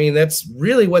 that's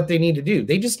really what they need to do.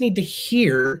 They just need to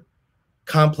hear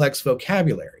complex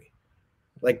vocabulary.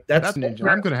 Like that's I'm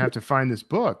going to have to find this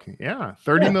book. Yeah.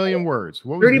 30 million words.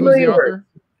 What was 30 million words.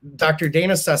 Dr.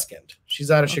 Dana Suskind. She's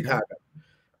out of Chicago.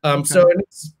 So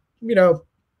it's,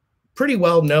 pretty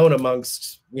well known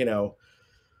amongst,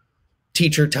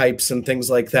 teacher types and things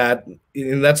like that.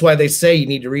 And that's why they say you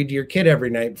need to read to your kid every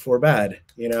night before bed,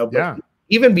 but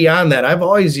even beyond that, I've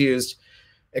always used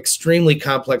extremely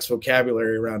complex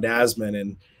vocabulary around Åsmund,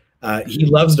 and he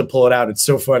loves to pull it out. It's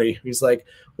so funny. He's like,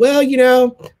 well,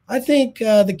 I think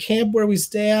the camp where we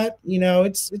stay at,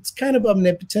 it's kind of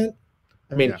omnipotent.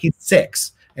 I mean, he's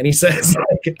 6 and he says,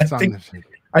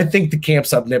 I think the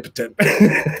camp's omnipotent.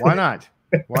 Why not?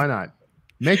 Why not?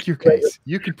 Make your case.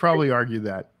 You could probably argue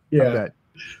that. Yeah.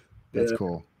 That's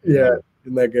cool. Yeah.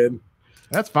 Isn't that good?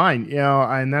 That's fine.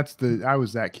 And I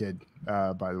was that kid,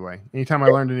 by the way. Anytime I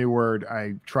learned a new word,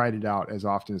 I tried it out as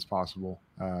often as possible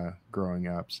growing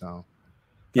up. So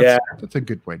that's a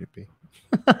good way to be.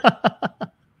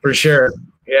 For sure.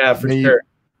 Yeah, for sure.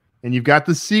 And you've got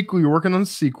the sequel. You're working on the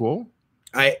sequel.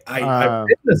 I've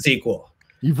written the sequel.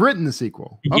 You've written the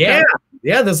sequel. Okay. Yeah.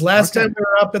 Yeah, this last time we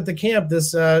were up at the camp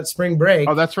this spring break.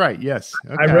 Oh, that's right. Yes.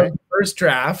 Okay. I wrote the first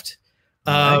draft.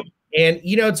 And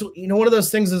it's one of those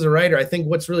things as a writer, I think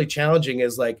what's really challenging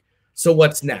is like, so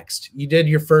what's next? You did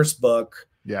your first book.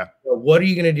 Yeah. What are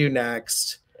you going to do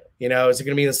next? Is it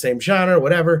going to be the same genre,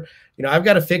 whatever? I've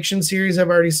got a fiction series I've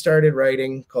already started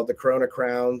writing called The Corona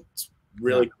Crown. It's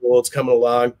really cool. It's coming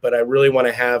along, but I really want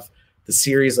to have the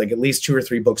series, like at least 2 or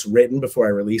 3 books written before I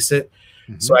release it.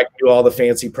 So I can do all the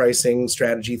fancy pricing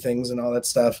strategy things and all that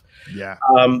stuff. Yeah.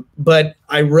 But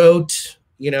I wrote,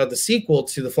 the sequel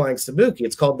to The Flying Sabuki.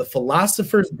 It's called The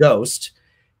Philosopher's Ghost,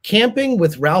 Camping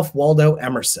with Ralph Waldo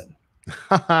Emerson.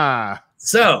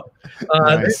 So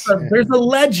Nice. there's a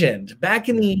legend back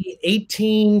in the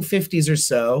 1850s or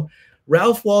so.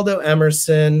 Ralph Waldo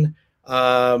Emerson,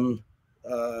 Lowell,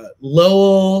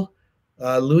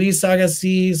 Louis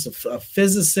Agassiz, a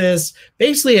physicist,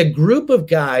 basically a group of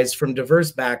guys from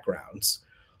diverse backgrounds,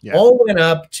 all went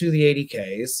up to the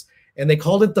 80Ks, and they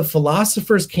called it the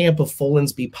Philosopher's Camp of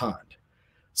Folensby Pond.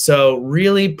 So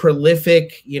really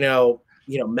prolific,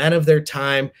 men of their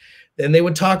time. Then they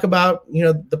would talk about,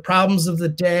 the problems of the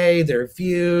day, their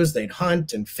views. They'd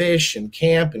hunt and fish and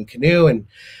camp and canoe and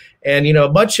a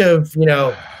bunch of,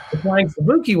 the Flying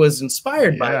Sabuki was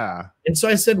inspired by it. And so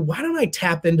I said, why don't I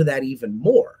tap into that even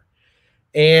more?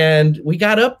 And we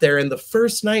got up there, and the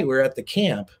first night we were at the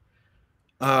camp,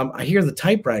 I hear the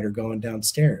typewriter going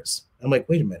downstairs. I'm like,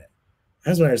 wait a minute.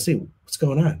 That's when I see what's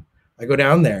going on. I go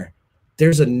down there.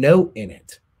 There's a note in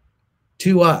it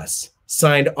to us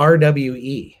signed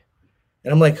RWE.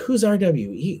 And I'm like, who's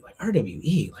RWE? Like,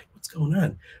 RWE? Like, what's going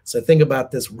on? So I think about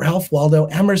this. Ralph Waldo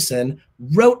Emerson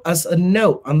wrote us a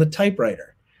note on the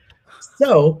typewriter.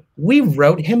 So we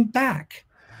wrote him back.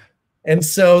 And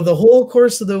so the whole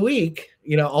course of the week,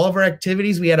 all of our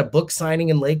activities, we had a book signing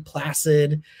in Lake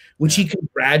Placid, which he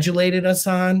congratulated us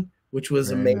on, which was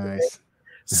Very amazing. nice.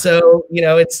 So,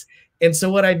 and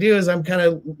so what I do is I'm kind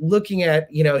of looking at,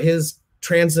 his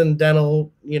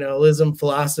transcendentalism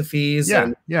philosophies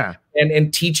and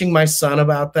teaching my son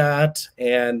about that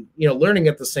and, learning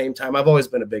at the same time. I've always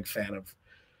been a big fan of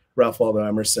Ralph Waldo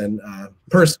Emerson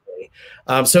personally.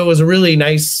 So it was a really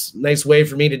nice way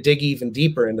for me to dig even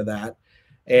deeper into that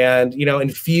and,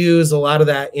 infuse a lot of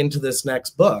that into this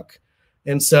next book.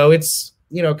 And so it's,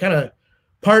 kind of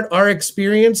part our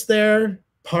experience there,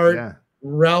 part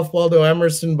Ralph Waldo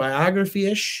Emerson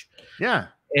biography-ish. Yeah.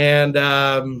 And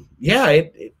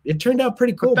it turned out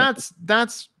pretty cool. But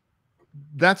that's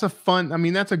a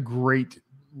fun, that's a great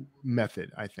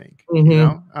method, I think.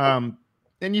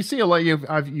 And you see a lot,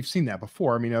 you've seen that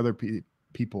before. Other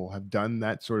people have done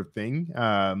that sort of thing.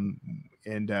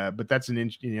 But that's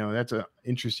that's an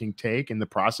interesting take, and the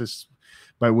process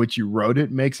by which you wrote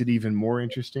it makes it even more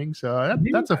interesting. So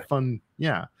that's a fun,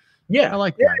 I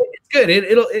like that. It's good.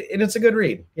 It's a good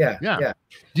read. Yeah.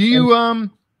 Do you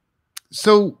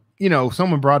so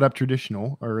someone brought up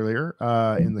traditional earlier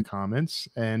in the comments,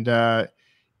 and do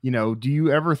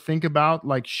you ever think about,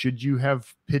 like, should you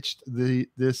have pitched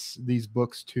these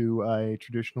books to a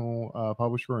traditional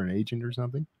publisher or an agent or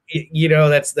something?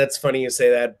 That's funny you say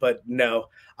that, but no.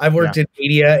 I've worked in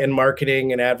media and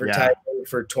marketing and advertising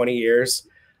for 20 years.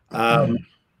 I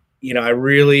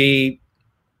really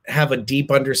have a deep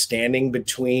understanding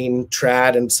between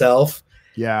trad and self.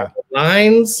 The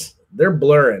lines, they're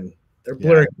blurring. They're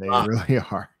blurring. They really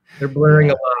are. They're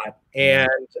blurring a lot. And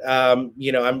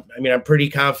I'm pretty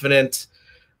confident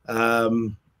I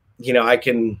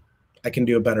can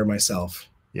do it better myself.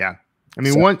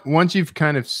 Once you've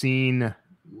kind of seen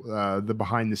the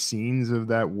behind the scenes of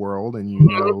that world, and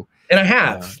and I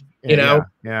have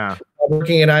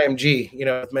working at IMG,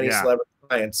 with many celebrity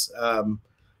clients,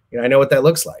 I know what that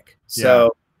looks like.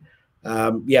 So I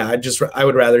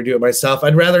would rather do it myself.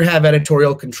 I'd rather have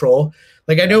editorial control.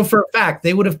 Like, I know for a fact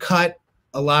they would have cut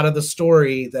a lot of the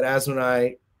story that Åsmund and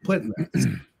I put in this.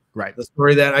 Right. The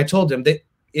story that I told him that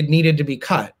it needed to be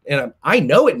cut. And I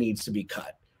know it needs to be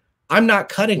cut. I'm not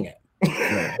cutting it.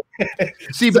 Right.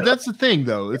 See, but that's the thing,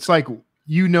 though. It's like,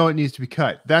 it needs to be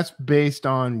cut. That's based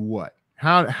on what?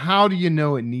 How do you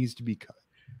know it needs to be cut?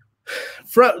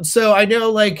 So I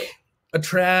know, like, a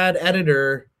trad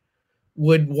editor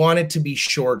would want it to be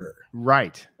shorter.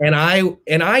 Right. And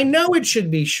I know it should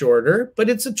be shorter, but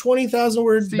it's a 20,000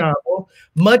 word novel.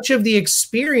 Much of the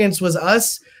experience was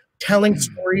us telling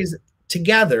stories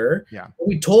together. Yeah.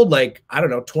 We told, like, I don't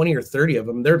know, 20 or 30 of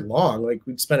them. They're long. Like,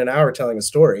 we'd spend an hour telling a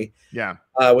story. Yeah.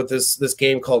 With this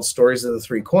game called Stories of the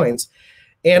Three Coins.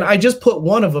 And I just put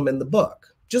one of them in the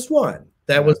book. Just one.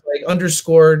 That was, like,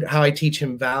 underscored how I teach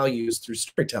him values through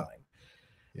storytelling.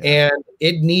 Yeah. And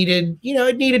it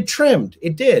needed trimmed.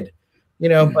 It did,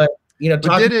 but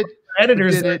talking to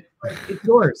editors, it's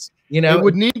yours.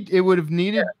 It would have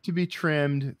needed to be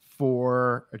trimmed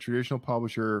for a traditional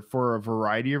publisher for a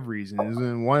variety of reasons,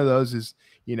 and one of those is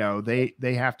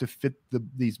they have to fit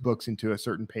these books into a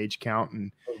certain page count,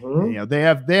 and they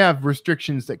have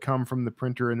restrictions that come from the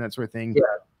printer and that sort of thing.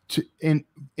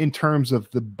 In terms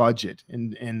of the budget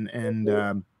and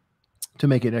to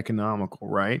make it economical,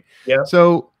 right? Yeah.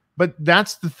 So, but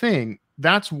that's the thing.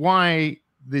 That's why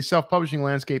the self-publishing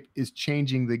landscape is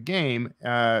changing the game.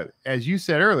 As you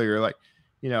said earlier, like,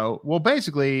 well,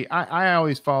 basically, I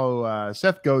always follow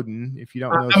Seth Godin. If you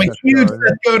don't know, I'm a huge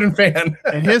Seth Godin fan.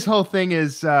 And his whole thing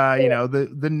is,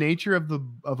 the nature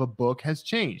of a book has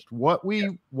changed. What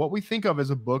we think of as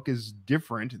a book is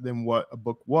different than what a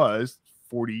book was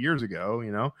 40 years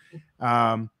ago.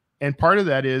 And part of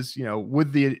that is,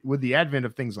 with the advent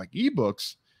of things like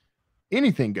ebooks,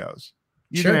 anything goes.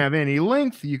 You can have any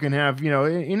length. You can have,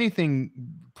 anything,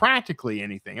 practically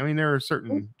anything. I mean, there are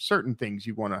certain things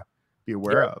you want to be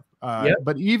aware of.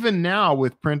 But even now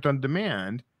with print on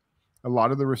demand, a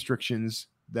lot of the restrictions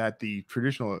that the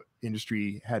traditional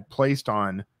industry had placed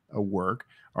on a work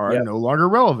are no longer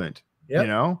relevant.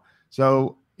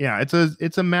 So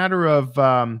it's a matter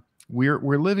of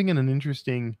we're living in an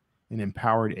interesting and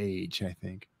empowered age, I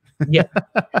think.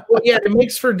 It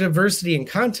makes for diversity in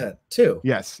content too.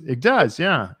 Yes, it does.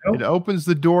 It opens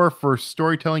the door for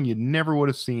storytelling you never would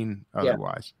have seen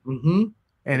otherwise.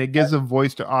 And it gives a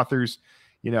voice to authors,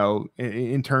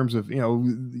 in terms of,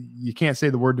 you can't say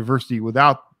the word diversity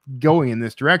without going in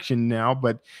this direction now,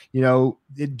 but,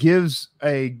 it gives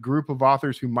a group of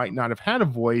authors who might not have had a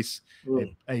voice,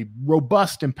 a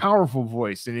robust and powerful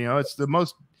voice. And,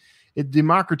 it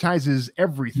democratizes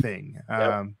everything.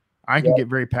 I can get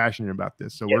very passionate about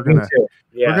this. So we're going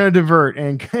to divert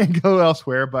and go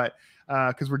elsewhere, but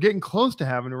because we're getting close to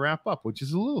having to wrap up, which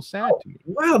is a little sad to me.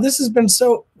 Wow, this has been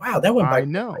that went by. I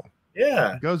know.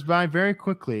 Yeah, it goes by very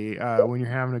quickly when you're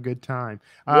having a good time.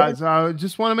 So I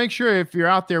just want to make sure, if you're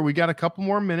out there, we got a couple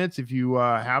more minutes. If you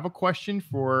have a question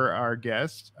for our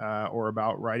guest or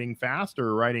about writing fast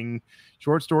or writing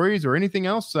short stories or anything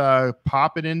else,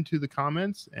 pop it into the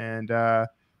comments. And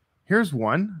here's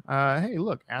one. Hey,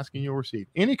 look, asking you'll receive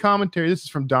any commentary. This is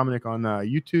from Dominic on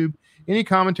YouTube. Any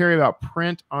commentary about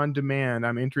print on demand?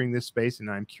 I'm entering this space and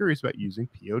I'm curious about using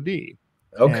POD.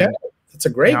 Okay, that's a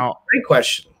great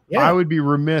question. Yeah. I would be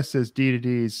remiss as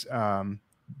D2D's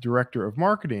director of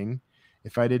marketing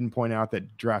if I didn't point out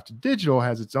that Draft Digital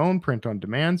has its own print on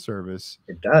demand service.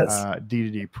 It does.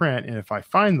 D2D print. And if I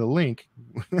find the link,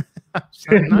 you'll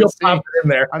pop it in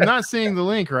there. I'm not seeing the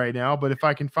link right now, but if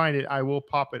I can find it, I will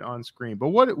pop it on screen. But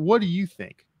what do you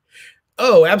think?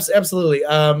 Oh, absolutely.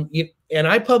 And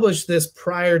I published this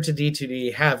prior to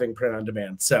D2D having print on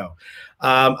demand. So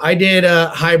I did a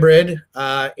hybrid.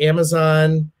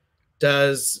 Amazon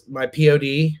does my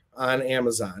POD on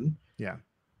Amazon.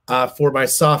 For my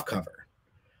soft cover.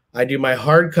 I do my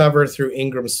hard cover through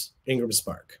Ingram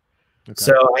Spark.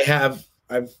 So I've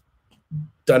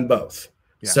done both.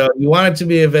 So you want it to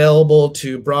be available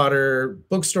to broader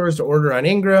bookstores to order on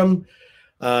Ingram.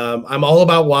 I'm all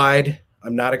about wide.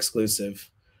 I'm not exclusive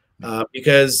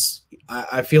because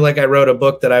I feel like I wrote a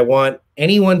book that I want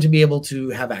anyone to be able to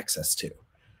have access to.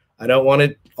 I don't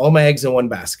want all my eggs in one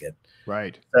basket.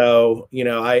 Right. So,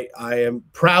 I am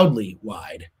proudly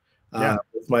wide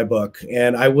with my book.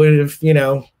 And I would have,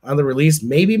 on the release,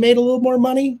 maybe made a little more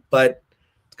money, but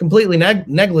it's completely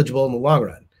negligible in the long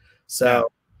run.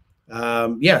 So,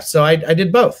 so I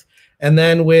did both. And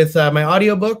then with my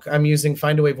audiobook, I'm using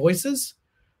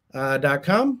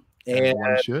findawayvoices.com. And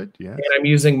I'm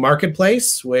using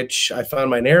Marketplace, which I found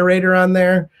my narrator on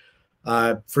there,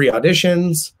 free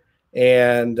auditions.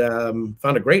 And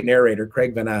found a great narrator,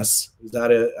 Craig Van Ness, who's out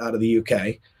of the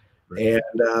UK. Right.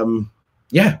 And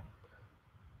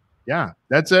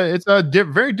it's a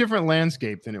very different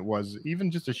landscape than it was even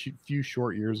just a few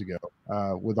short years ago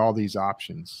with all these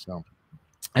options. So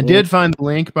I did find the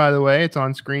link, by the way. It's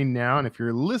on screen now, and if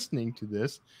you're listening to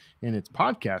this in its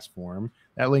podcast form,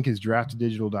 that link is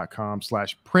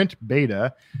draftdigital.com/print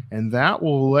beta, and that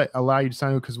will allow you to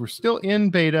sign up because we're still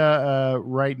in beta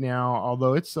right now,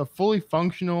 although it's a fully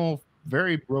functional,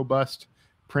 very robust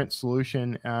print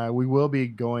solution. We will be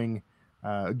getting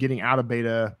out of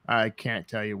beta. I can't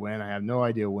tell you when. I have no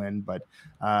idea when, but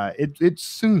it's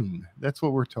soon. That's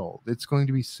what we're told. It's going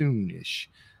to be soonish.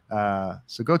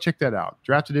 So go check that out.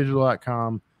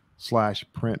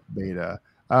 draftdigital.com/print beta.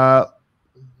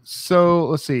 So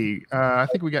let's see. I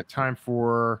think we got time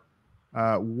for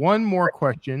one more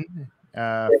question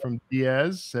from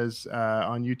Diaz. Says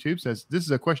on YouTube, says this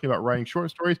is a question about writing short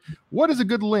stories. What is a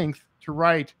good length to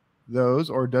write those,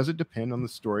 or does it depend on the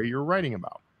story you're writing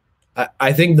about?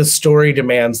 I think the story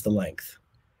demands the length.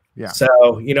 Yeah.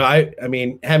 So I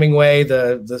mean Hemingway,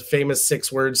 the famous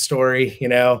 6-word story.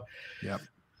 Yeah.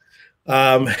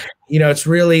 It's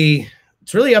really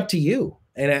up to you.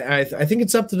 And I think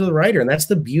it's up to the writer, and that's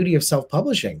the beauty of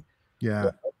self-publishing.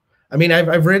 Yeah. I mean,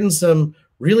 I've written some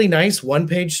really nice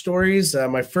one-page stories.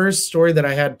 My first story that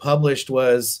I had published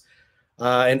was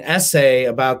an essay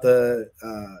about the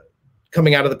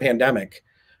coming out of the pandemic.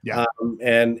 Yeah.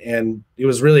 And it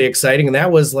was really exciting. And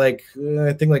that was like,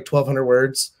 I think like 1,200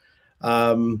 words.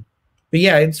 But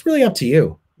yeah, it's really up to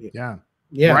you. Yeah.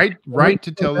 Yeah. Right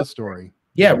to tell the story.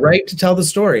 Yeah. Right to tell the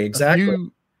story. Exactly. A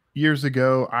few years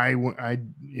ago, I,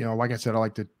 you know, like I said, I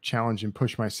like to challenge and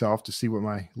push myself to see what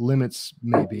my limits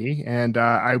may be. And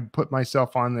I put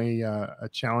myself on a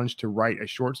challenge to write a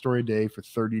short story a day for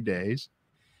 30 days.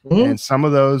 And some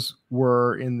of those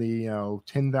were in the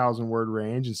 10,000 word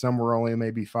range, and some were only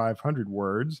maybe 500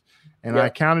 words. And I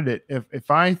counted it.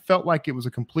 If I felt like it was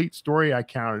a complete story, I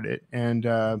counted it.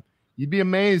 And you'd be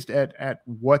amazed at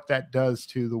what that does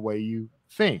to the way you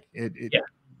think.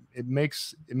 It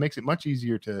makes it much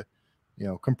easier to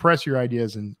compress your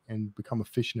ideas and become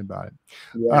efficient about it.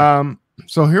 Yeah.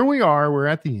 So here we are. We're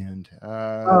at the end.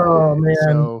 Oh man.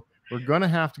 So we're gonna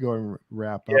have to go and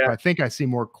wrap up. I think I see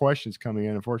more questions coming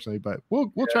in, unfortunately, but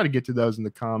we'll try to get to those in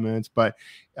the comments. But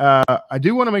I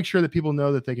do want to make sure that people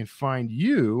know that they can find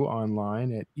you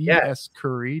online at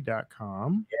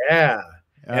escurry.com. Yeah.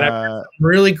 And I've got something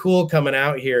really cool coming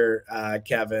out here,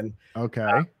 Kevin.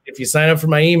 Okay. If you sign up for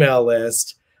my email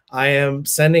list, I am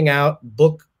sending out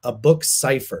a book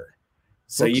cipher.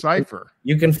 So you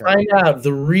can find out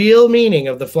the real meaning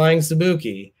of the flying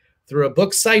Sabuki through a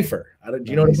book cipher. Do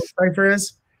you know what a book cipher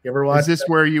is? You ever watch? Is this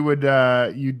where you would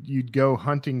you'd go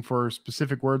hunting for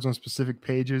specific words on specific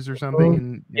pages or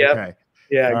something? Yeah. Okay.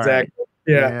 Yeah, exactly. Right.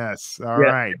 Yeah. Yes. All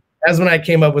right. Esmond and I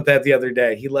came up with that the other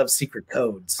day. He loves secret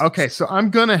codes. Okay, so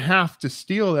I'm gonna have to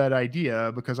steal that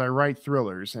idea because I write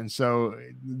thrillers, and so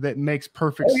that makes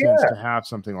perfect sense to have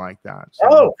something like that. So,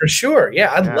 oh, for sure.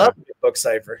 Yeah, I'd love a book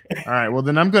cipher. All right. Well,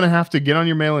 then I'm gonna have to get on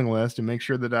your mailing list and make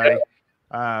sure that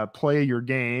I play your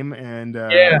game. And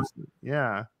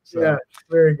so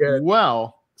very good.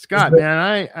 Well, Scott,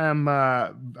 man,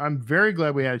 I'm very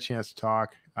glad we had a chance to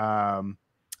talk.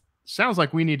 Sounds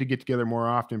like we need to get together more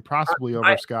often, possibly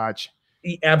over scotch.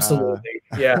 Absolutely.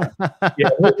 Yeah.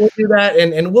 We'll do that.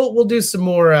 And we'll do some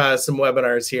more, some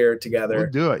webinars here together.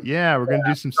 We'll do it. Yeah. We're going to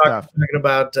do some stuff. Talking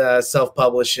about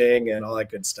self-publishing and all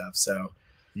that good stuff. So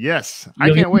yes,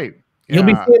 I can't wait. You'll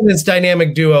be seeing this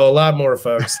dynamic duo a lot more,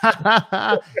 folks.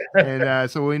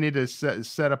 And so we need to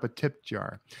set up a tip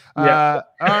jar. All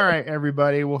right,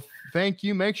 everybody. Well, thank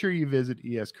you. Make sure you visit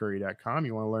escurry.com.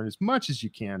 You want to learn as much as you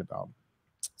can about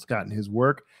Scott and his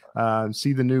work.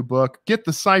 See the new book, get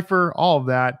the cipher, all of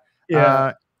that.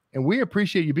 And we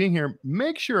appreciate you being here.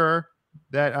 Make sure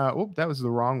that that was the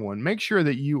wrong one. Make sure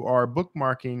that you are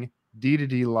bookmarking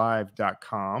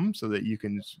d2dlive.com so that you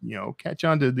can catch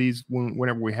on to these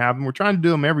whenever we have them. We're trying to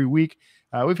do them every week.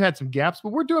 We've had some gaps,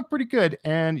 but we're doing pretty good,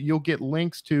 and you'll get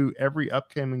links to every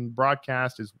upcoming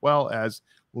broadcast as well as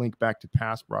link back to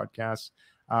past broadcasts.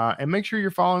 And make sure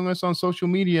you're following us on social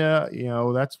media.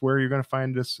 That's where you're going to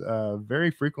find us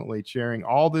very frequently, sharing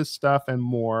all this stuff and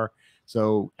more.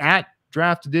 So at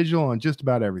Draft to Digital on just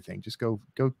about everything. Just go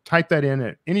type that in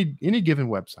at any given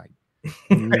website.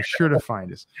 And you're sure to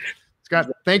find us. Scott,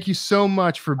 thank you so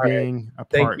much for being a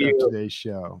part of today's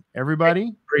show.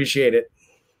 Everybody, appreciate it.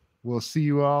 We'll see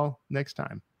you all next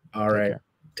time. All right.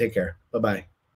 Take care. Bye-bye.